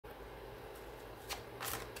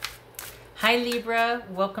Hi Libra,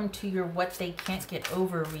 welcome to your What They Can't Get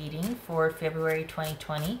Over reading for February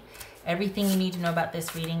 2020. Everything you need to know about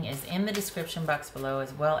this reading is in the description box below,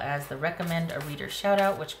 as well as the Recommend a Reader shout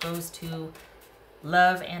out, which goes to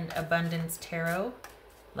Love and Abundance Tarot.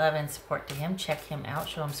 Love and support to him. Check him out.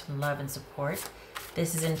 Show him some love and support.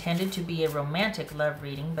 This is intended to be a romantic love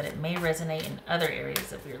reading, but it may resonate in other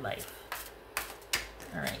areas of your life.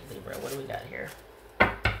 All right, Libra, what do we got here?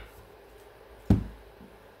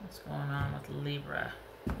 What's going on with Libra?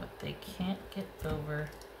 What they can't get over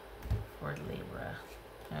for Libra.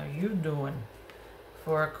 How you doing?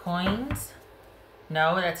 4 coins.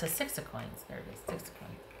 No, that's a 6 of coins. There it is, 6 of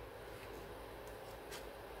coins.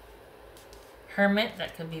 Hermit,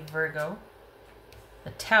 that could be Virgo. The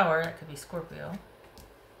Tower, that could be Scorpio.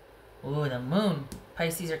 Ooh, the Moon,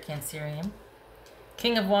 Pisces or Cancerian.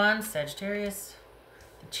 King of Wands, Sagittarius.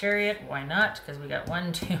 The Chariot, why not? Because we got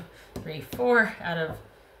 1, 2, 3, 4 out of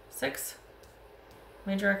 6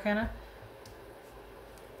 major arcana.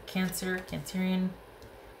 Cancer, Cancerian.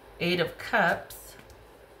 8 of Cups.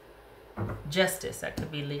 Justice, that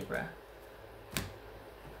could be Libra.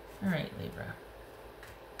 All right, Libra.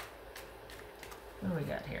 What do we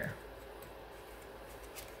got here?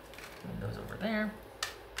 Move those over there.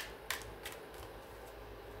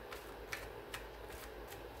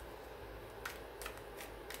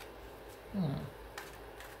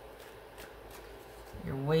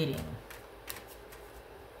 You're waiting.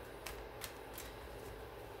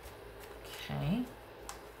 Okay.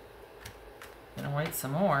 Gonna wait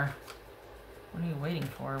some more. What are you waiting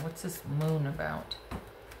for? What's this Moon about?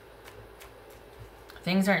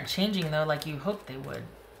 Things aren't changing though like you hoped they would.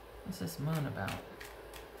 What's this Moon about?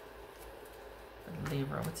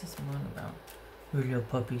 Libra, what's this Moon about? Your little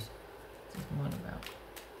puppies. What's this Moon about?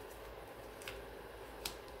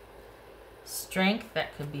 Strength,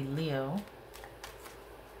 that could be Leo.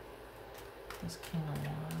 This King of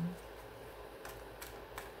Wands.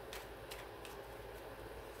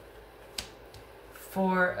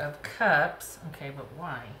 Four of Cups. Okay, but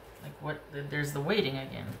why? Like what? There's the waiting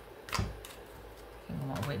again.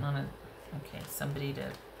 I'm waiting on somebody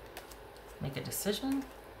to make a decision.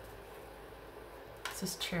 It's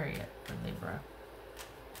this Chariot for Libra.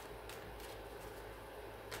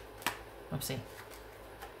 Oopsie.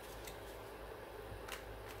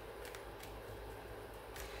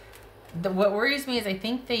 What worries me is I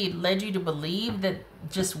think they led you to believe that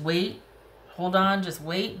just wait, hold on, just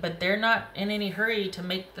wait, but they're not in any hurry to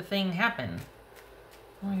make the thing happen.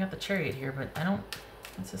 Well, I got the Chariot here, but I don't...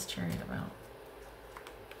 What's this Chariot about?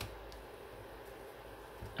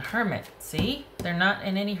 A Hermit, see? They're not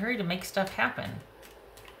in any hurry to make stuff happen.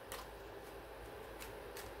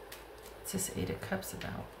 What's this 8 of Cups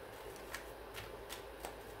about?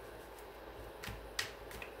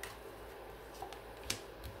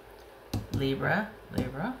 Libra.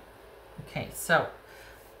 Okay, so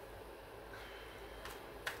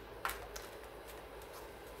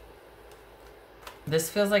this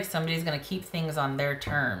feels like somebody's going to keep things on their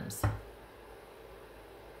terms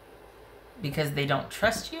because they don't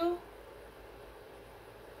trust you.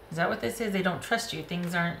 Is that what this is? They don't trust you.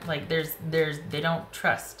 Things aren't like they don't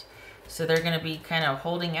trust. So they're going to be kind of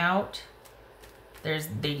holding out.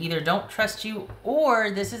 They either don't trust you,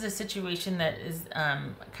 or this is a situation that is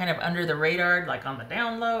kind of under the radar, like on the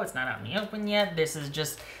down low. It's not out in the open yet. This is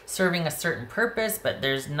just serving a certain purpose, but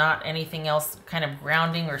there's not anything else kind of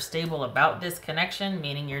grounding or stable about this connection,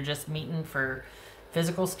 meaning you're just meeting for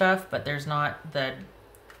physical stuff, but there's not the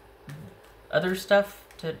other stuff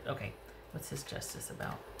to... Okay, what's this Justice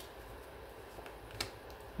about?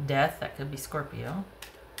 Death, that could be Scorpio.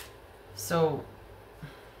 So...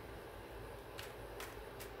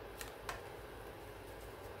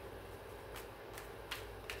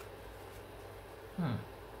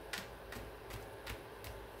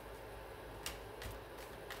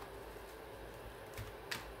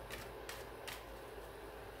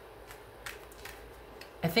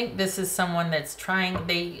 I think this is someone that's trying,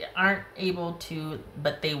 they aren't able to,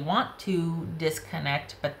 but they want to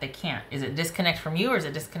disconnect, but they can't. Is it disconnect from you, or is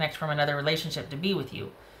it disconnect from another relationship to be with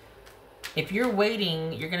you? If you're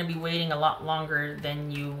waiting, you're going to be waiting a lot longer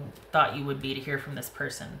than you thought you would be to hear from this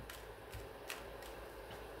person.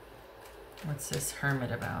 What's this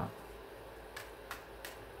Hermit about?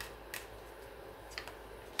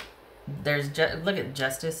 Look at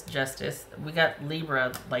Justice. We got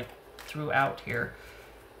Libra like throughout here.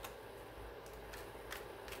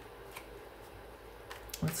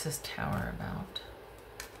 What's this Tower about?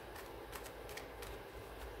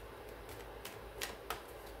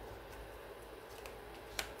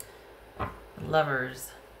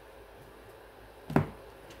 Lovers.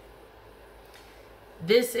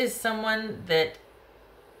 This is someone that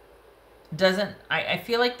doesn't, I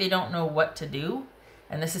feel like they don't know what to do.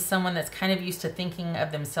 And this is someone that's kind of used to thinking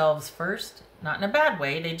of themselves first, not in a bad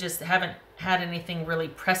way. They just haven't had anything really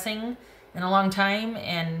pressing in a long time.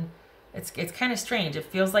 And it's kind of strange. It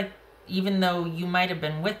feels like even though you might have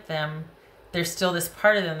been with them, there's still this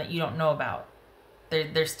part of them that you don't know about.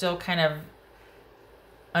 They're still kind of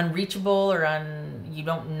unreachable, or you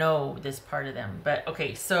don't know this part of them. But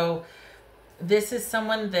okay, so this is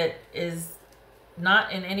someone that is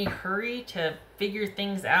not in any hurry to figure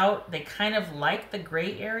things out. They kind of like the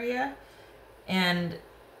gray area, and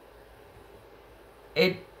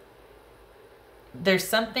there's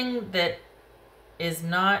something that is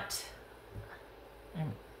not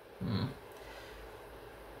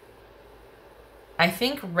I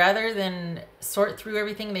think rather than sort through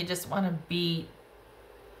everything, they just want to be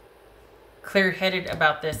clear-headed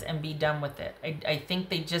about this and be done with it. I think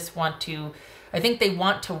they just want to, I think they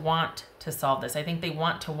want to solve this. I think they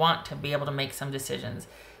want to be able to make some decisions,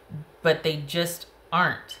 but they just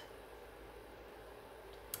aren't.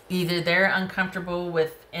 Either they're uncomfortable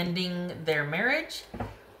with ending their marriage,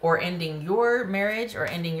 or ending your marriage, or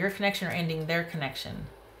ending your connection, or ending their connection.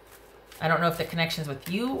 I don't know if the connection's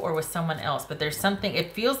with you or with someone else, but there's something,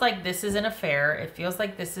 it feels like this is an affair. It feels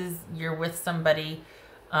like you're with somebody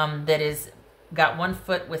that is got one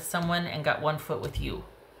foot with someone and got one foot with you.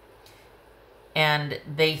 And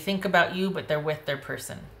they think about you, but they're with their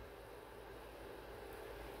person.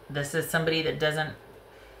 This is somebody that doesn't,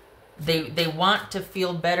 they want to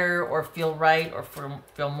feel better or feel right or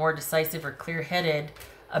feel more decisive or clear-headed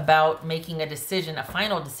about making a decision, a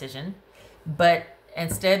final decision, but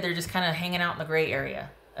instead they're just kind of hanging out in the gray area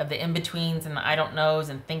of the in-betweens and the I don't knows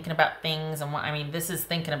and thinking about things. And I mean, this is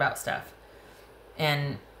thinking about stuff.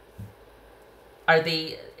 And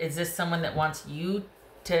is this someone that wants you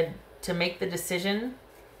to make the decision,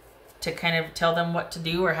 to kind of tell them what to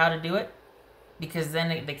do or how to do it? Because then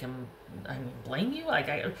they can, I mean, blame you? Like,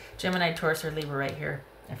 Gemini, Taurus, or Libra right here.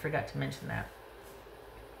 I forgot to mention that.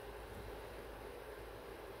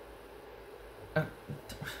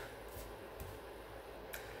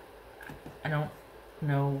 I don't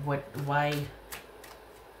know why.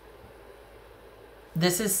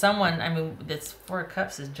 This is someone, I mean, this Four of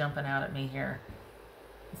Cups is jumping out at me here.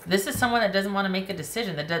 This is someone that doesn't want to make a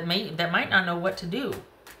decision, that might not know what to do.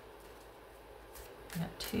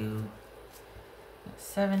 Got 2,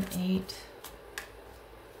 7, 8,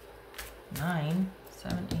 9,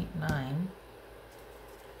 7, 8, 9,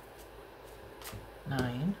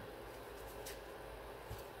 9.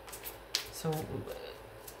 So,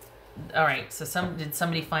 all right. So did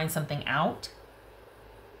somebody find something out?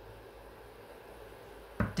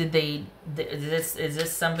 Did they? Is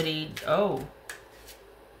this somebody? Oh.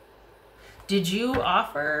 Did you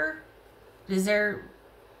offer? Is there?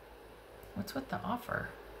 What's with the offer?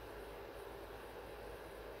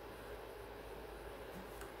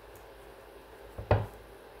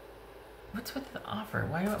 What's with the offer?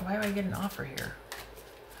 Why do I get an offer here?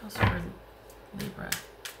 House for Libra.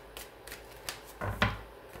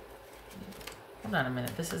 Hold on a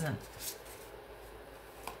minute. This isn't.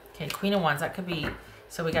 Okay, Queen of Wands. That could be.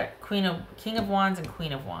 So we got King of Wands and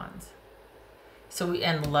Queen of Wands. So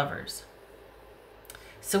and Lovers.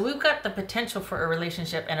 So we've got the potential for a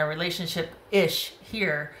relationship and a relationship-ish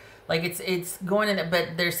here. Like it's going in,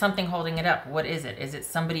 but there's something holding it up. What is it? Is it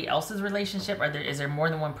somebody else's relationship? Is there more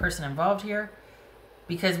than one person involved here?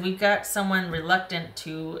 Because we've got someone reluctant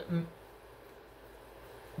to.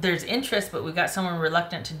 There's interest, but we've got someone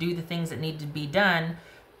reluctant to do the things that need to be done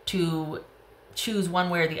to choose one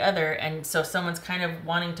way or the other. And so someone's kind of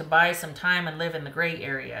wanting to buy some time and live in the gray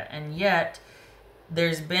area. And yet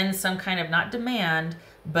there's been some kind of, not demand,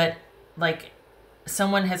 but like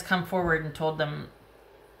someone has come forward and told them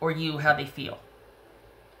or you how they feel.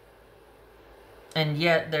 And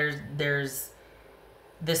yet this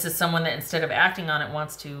is someone that instead of acting on it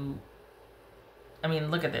wants to, I mean,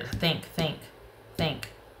 look at this. Think.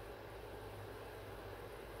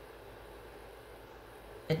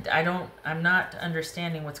 I'm not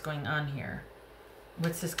understanding what's going on here.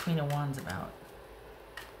 What's this Queen of Wands about?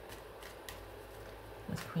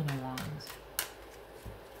 This Queen of Wands.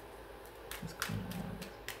 This Queen of Wands.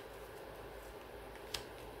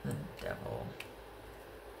 The Devil.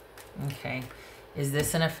 Okay. Is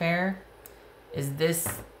this an affair? Is this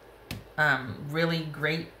really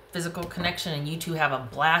great physical connection and you two have a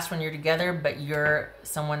blast when you're together, but you're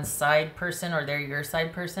someone's side person or they're your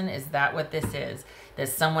side person? Is that what this is? That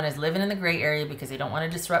someone is living in the gray area because they don't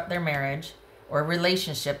want to disrupt their marriage or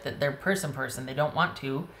relationship, that they're person. They don't want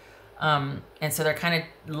to. And so they're kind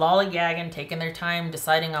of lollygagging, taking their time,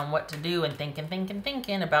 deciding on what to do, and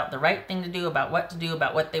thinking about the right thing to do, about what to do,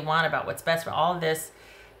 about what they want, about what's best for all of this,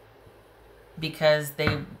 because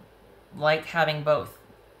they like having both.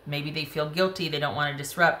 Maybe they feel guilty, they don't want to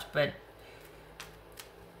disrupt, but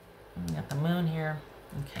we got the moon here.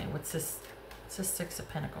 Okay, what's this? It's the Six of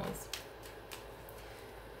Pentacles.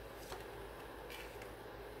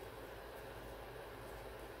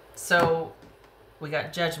 So we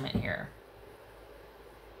got Judgment here.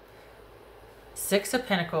 Six of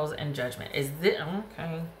Pentacles and Judgment. Is this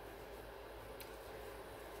okay?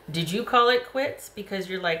 Did you call it quits because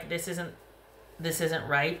you're like, this isn't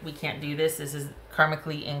right, we can't do this, this is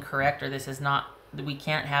karmically incorrect, or this is not, we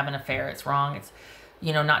can't have an affair, it's wrong, it's,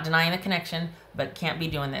 you know, not denying the connection, but can't be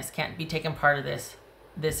doing this, can't be taking part of this.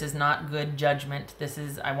 This is not good judgment. This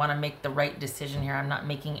is, I want to make the right decision here. I'm not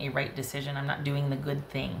making a right decision. I'm not doing the good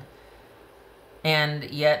thing. And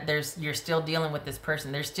yet you're still dealing with this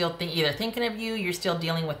person. They're still either thinking of you, you're still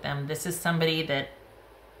dealing with them. This is somebody that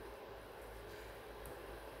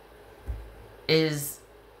is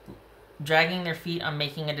dragging their feet on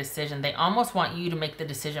making a decision. They almost want you to make the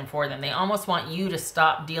decision for them. They almost want you to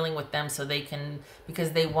stop dealing with them so they can,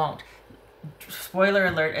 because they won't. Spoiler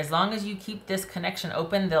alert, as long as you keep this connection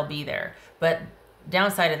open, they'll be there. But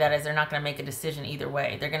downside of that is they're not going to make a decision either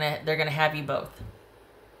way. They're going to have you both.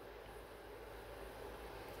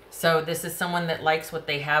 So this is someone that likes what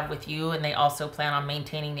they have with you, and they also plan on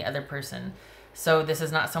maintaining the other person. So this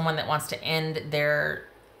is not someone that wants to end their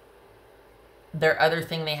other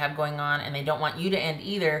thing they have going on, and they don't want you to end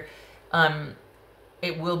either.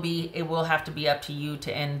 It will have to be up to you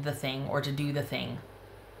to end the thing or to do the thing.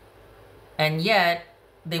 And yet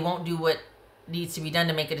they won't do what needs to be done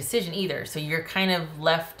to make a decision either. So you're kind of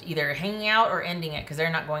left either hanging out or ending it, because they're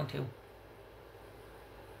not going to.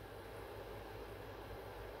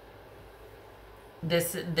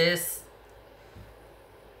 This is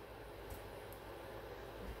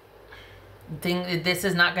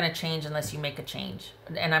not going to change unless you make a change.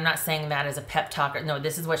 And I'm not saying that as a pep talk. No,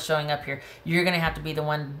 this is what's showing up here. You're going to have to be the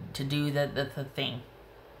one to do the thing,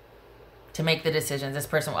 to make the decisions. This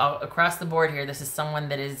person, across the board here, this is someone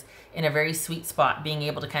that is in a very sweet spot, being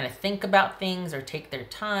able to kind of think about things or take their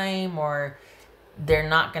time, or they're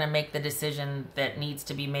not going to make the decision that needs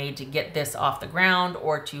to be made to get this off the ground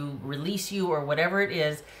or to release you or whatever it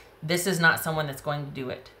is. This is not someone that's going to do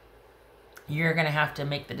it. You're going to have to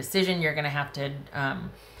make the decision. You're going to have to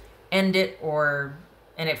end it,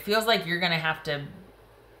 and it feels like you're going to have to,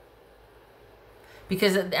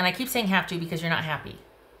 because, and I keep saying have to because you're not happy.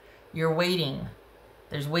 You're waiting.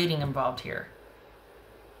 There's waiting involved here.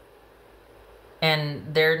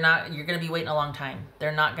 And you're going to be waiting a long time.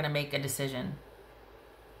 They're not going to make a decision.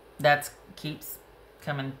 That keeps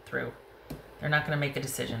coming through. They're not going to make a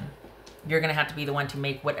decision. You're going to have to be the one to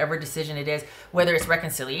make whatever decision it is, whether it's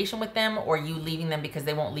reconciliation with them or you leaving them because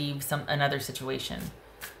they won't leave another situation.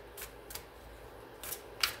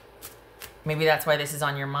 Maybe that's why this is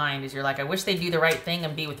on your mind, is you're like, I wish they'd do the right thing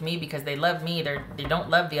and be with me because they love me. They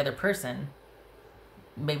don't love the other person.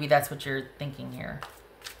 Maybe that's what you're thinking here.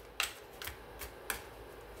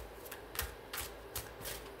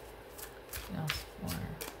 Else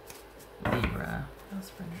for Libra.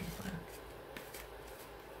 Else for Libra.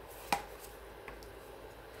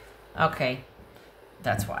 Okay,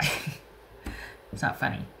 that's why. It's not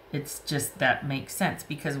funny. It's just that makes sense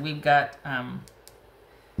because we've got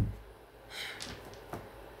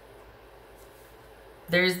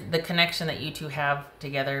there's the connection that you two have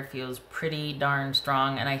together feels pretty darn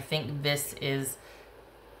strong, and I think this is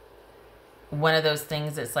one of those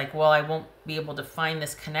things that's like, well, I won't be able to find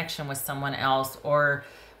this connection with someone else, or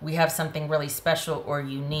we have something really special or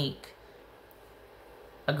unique.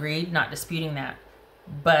 Agreed, not disputing that.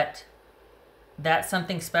 But that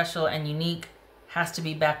something special and unique has to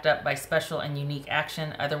be backed up by special and unique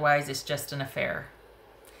action. Otherwise, it's just an affair.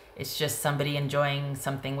 It's just somebody enjoying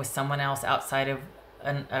something with someone else outside of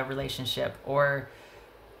a relationship. Or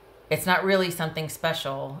it's not really something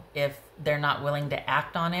special if they're not willing to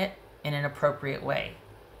act on it in an appropriate way.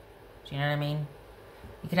 Do you know what I mean?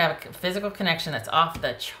 You could have a physical connection that's off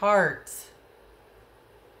the charts.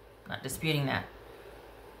 Not disputing that.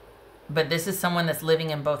 But this is someone that's living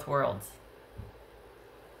in both worlds.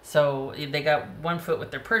 So they got one foot with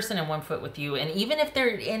their person and one foot with you. And even if they're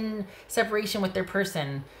in separation with their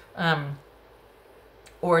person,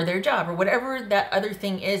 or their job, or whatever that other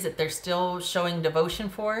thing is that they're still showing devotion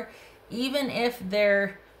for, even if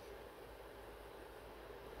they're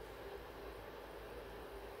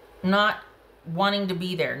not wanting to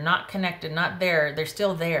be there, not connected, not there, they're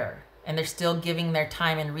still there. And they're still giving their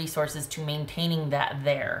time and resources to maintaining that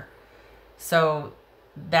there. So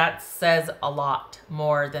that says a lot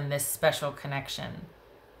more than this special connection.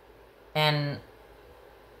 And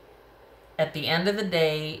at the end of the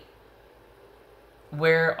day,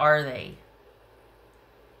 where are they?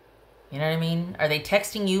 You know what I mean? Are they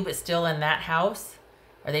texting you but still in that house?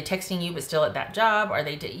 Are they texting you but still at that job? Are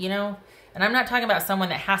they, you know? And I'm not talking about someone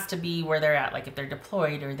that has to be where they're at, like if they're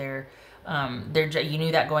deployed or they're you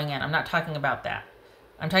knew that going in. I'm not talking about that.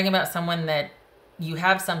 I'm talking about someone that you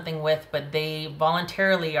have something with, but they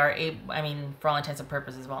voluntarily are able, I mean, for all intents and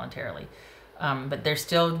purposes, voluntarily. But they're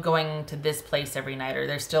still going to this place every night, or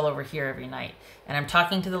they're still over here every night. And I'm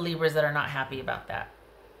talking to the Libras that are not happy about that.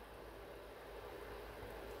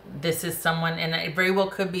 This is someone, and it very well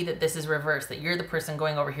could be that this is reversed, that you're the person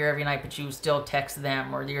going over here every night, but you still text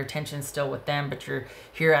them, or your attention's still with them, but you're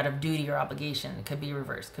here out of duty or obligation. It could be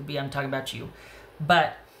reversed. Could be I'm talking about you.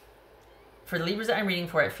 But for the Libras that I'm reading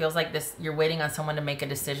for, it feels like this, you're waiting on someone to make a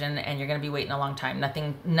decision, and you're going to be waiting a long time.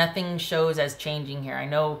 Nothing shows as changing here. I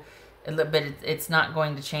know, but it's not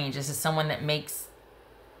going to change. This is someone that makes,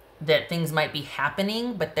 that things might be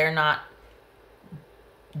happening, but they're not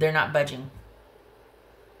budging.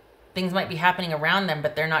 Things might be happening around them,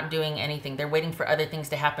 but they're not doing anything. They're waiting for other things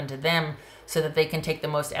to happen to them so that they can take the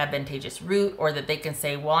most advantageous route, or that they can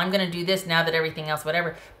say, well, I'm going to do this now that everything else,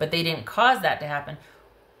 whatever, but they didn't cause that to happen.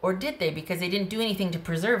 Or did they? Because they didn't do anything to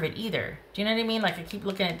preserve it either. Do you know what I mean? Like, I keep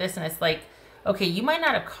looking at this and it's like, okay, you might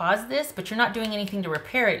not have caused this, but you're not doing anything to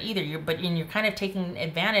repair it either. You're kind of taking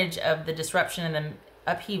advantage of the disruption and the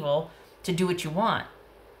upheaval to do what you want.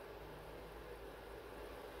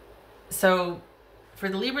 So for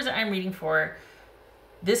the Libras that I'm reading for,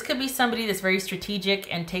 this could be somebody that's very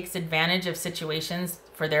strategic and takes advantage of situations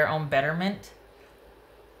for their own betterment.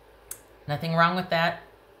 Nothing wrong with that,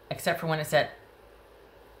 except for when it's at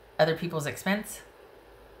other people's expense.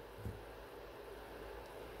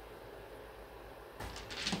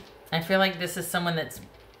 I feel like this is someone that's,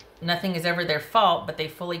 nothing is ever their fault, but they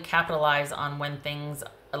fully capitalize on when things,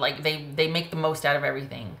 like they make the most out of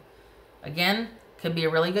everything. Again, could be a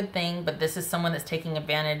really good thing, but this is someone that's taking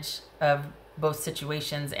advantage of both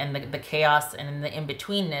situations and the chaos and the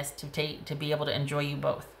in-betweenness to be able to enjoy you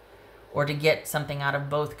both, or to get something out of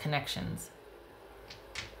both connections.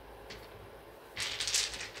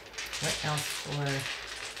 What else for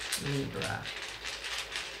Libra?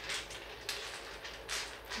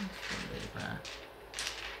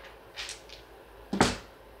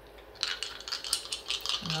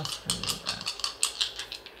 What else for Libra?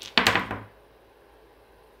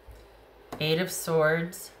 8 of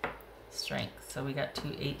Swords, Strength. So we got 2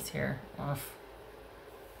 8s here. Oof.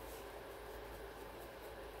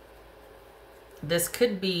 This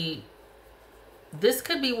could be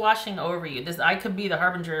washing over you. I could be the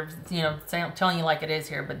harbinger of, you know, telling you like it is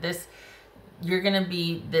here, but this, you're going to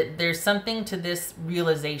be, that there's something to this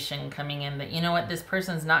realization coming in that, you know what, this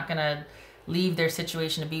person's not going to leave their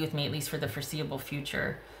situation to be with me, at least for the foreseeable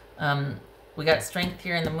future. We got Strength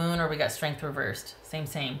here in the Moon, or we got Strength reversed.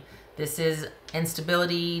 Same. This is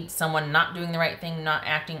instability, someone not doing the right thing, not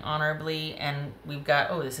acting honorably, and we've got,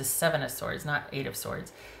 oh, this is 7 of Swords, not 8 of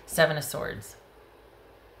Swords. 7 of Swords.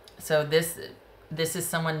 So this is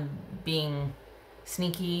someone being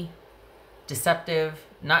sneaky, deceptive,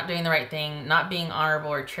 not doing the right thing, not being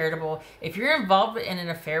honorable or charitable. If you're involved in an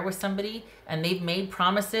affair with somebody and they've made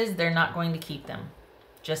promises, they're not going to keep them.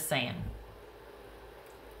 Just saying.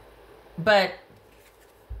 But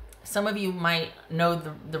some of you might know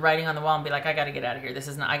the writing on the wall and be like, I got to get out of here. This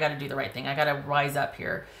is not, I got to do the right thing. I got to rise up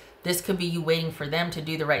here. This could be you waiting for them to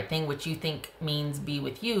do the right thing, which you think means be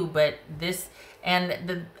with you. But this,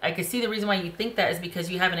 and I can see the reason why you think that is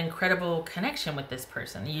because you have an incredible connection with this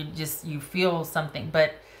person. You feel something,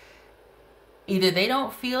 but either they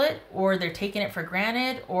don't feel it, or they're taking it for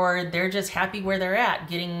granted, or they're just happy where they're at,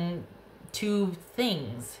 getting 2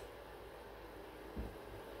 things.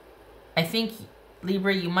 I think,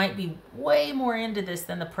 Libra, you might be way more into this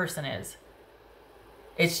than the person is.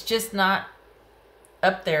 It's just not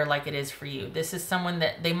up there like it is for you. This is someone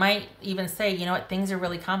that they might even say, you know what, things are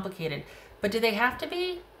really complicated. But do they have to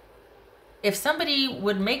be? If somebody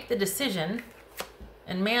would make the decision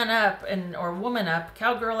and man up, or woman up,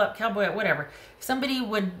 cowgirl up, cowboy up, whatever. If somebody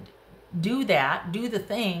would do that, do the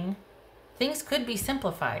thing, things could be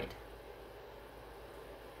simplified.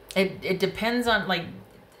 It depends on like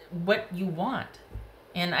what you want.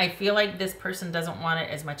 And I feel like this person doesn't want it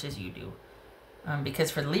as much as you do. Because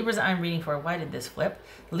for the Libras that I'm reading for, why did this flip?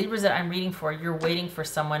 The Libras that I'm reading for, you're waiting for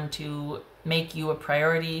someone to make you a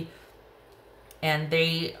priority, and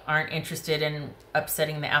they aren't interested in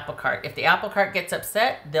upsetting the apple cart. If the apple cart gets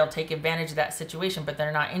upset, they'll take advantage of that situation, but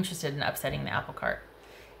they're not interested in upsetting the apple cart.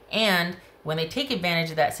 And When they take advantage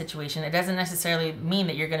of that situation, it doesn't necessarily mean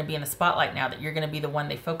that you're going to be in the spotlight now, that you're going to be the one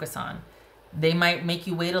they focus on. They might make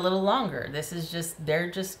you wait a little longer. This is just, they're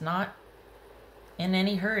just not in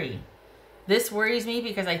any hurry. This worries me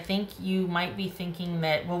because I think you might be thinking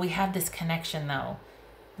that, well, we have this connection though.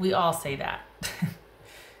 We all say that.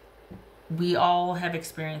 We all have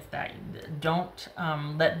experienced that. Don't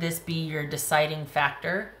let this be your deciding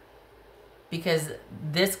factor, because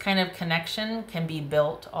this kind of connection can be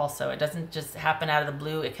built also. It doesn't just happen out of the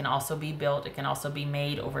blue. It can also be built. It can also be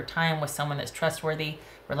made over time with someone that's trustworthy,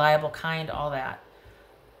 reliable, kind, all that.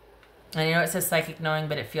 And I know it says psychic knowing,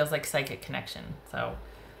 but it feels like psychic connection. So,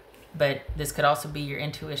 but this could also be your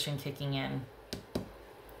intuition kicking in,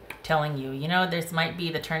 telling you, you know, this might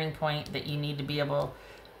be the turning point that you need to be able,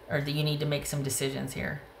 or that you need to make some decisions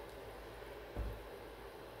here.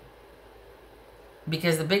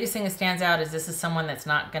 Because the biggest thing that stands out is this is someone that's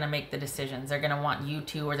not going to make the decisions. They're going to want you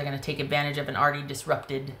to, or they're going to take advantage of an already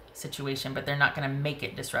disrupted situation, but they're not going to make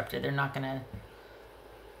it disrupted. They're not going to...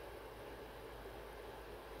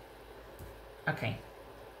 Okay.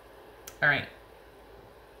 All right.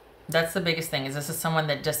 That's the biggest thing, is this is someone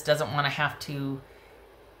that just doesn't want to have to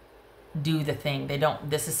do the thing.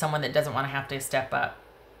 This is someone that doesn't want to have to step up.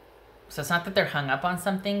 So it's not that they're hung up on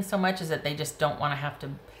something so much as that they just don't want to have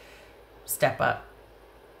to step up.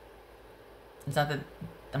 It's not that,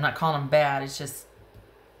 I'm not calling them bad, it's just,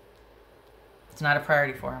 it's not a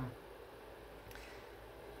priority for them.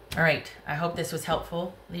 All right, I hope this was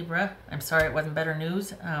helpful, Libra. I'm sorry it wasn't better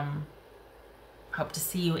news. Hope to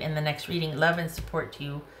see you in the next reading. Love and support to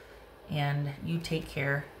you, and you take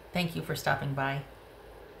care. Thank you for stopping by.